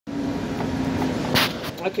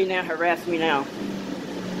Okay, now harass me now.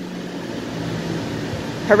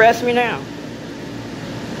 Harass me now.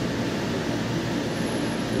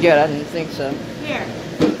 Yeah, I didn't think so. Here.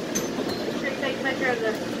 Make sure you take a picture of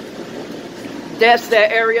this. That's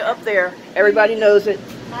that area up there. Everybody knows it.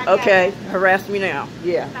 Okay, harass me now.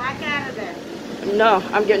 Yeah. Back out of there. No,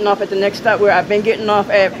 I'm getting off at the next stop where I've been getting off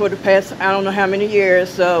at for the past I don't know how many years.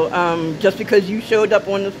 So just because you showed up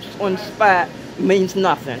on the spot means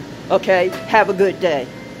nothing. Okay, have a good day.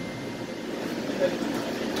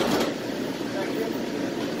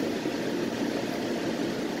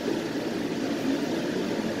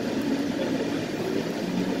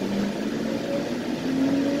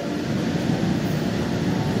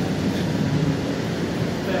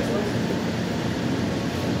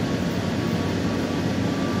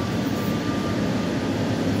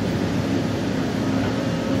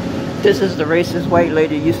 This is the racist white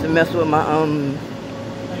lady who used to mess with my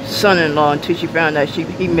son-in-law until she found out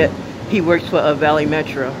he works for a Valley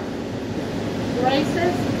Metro.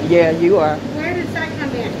 Racist? Yeah, you are. Where does that come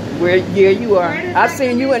in? Yeah, you are. I've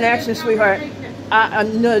seen you in action, sweetheart.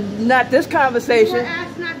 No, not this conversation. You were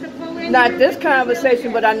asked not to pull in. Not this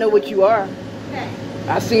conversation, but I know what you are. Okay.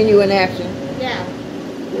 I've seen you in action. Yeah.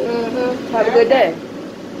 Have a good day.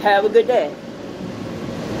 Have a good day.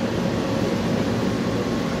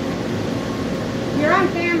 You're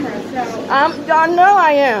on camera, so. I know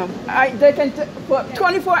I am. They can for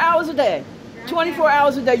 24 hours a day. 24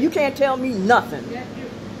 hours a day. You can't tell me nothing. Yeah,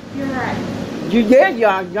 you're right.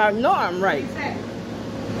 Y'all know I'm right.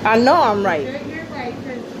 I know I'm right. Do it your way,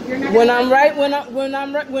 'cause you're not. When I'm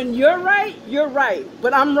right, when you're right, you're right.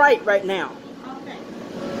 But I'm right now. Okay.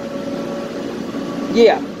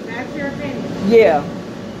 Yeah. That's your opinion. Yeah.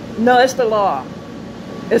 No, it's the law.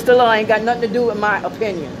 It's the law. Ain't got nothing to do with my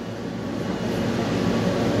opinion.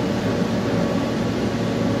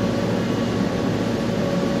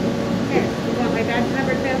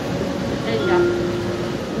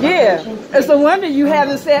 Yeah, it's a wonder you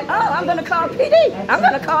haven't said, oh, I'm going to call PD. I'm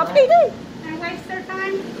going to call PD. And waste their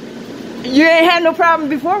time? You ain't had no problem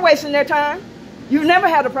before wasting their time. You've never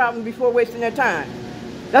had a problem before wasting their time.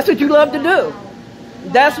 That's what you love to do.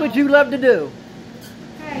 That's what you love to do.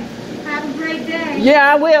 Okay, have a great day.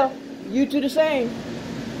 Yeah, I will. You do the same.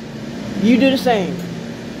 You do the same.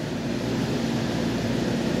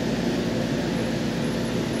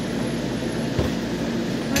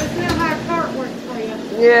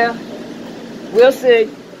 Yeah, we'll see.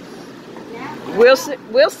 We'll see.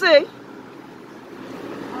 We'll see.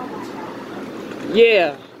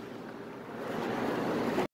 Yeah.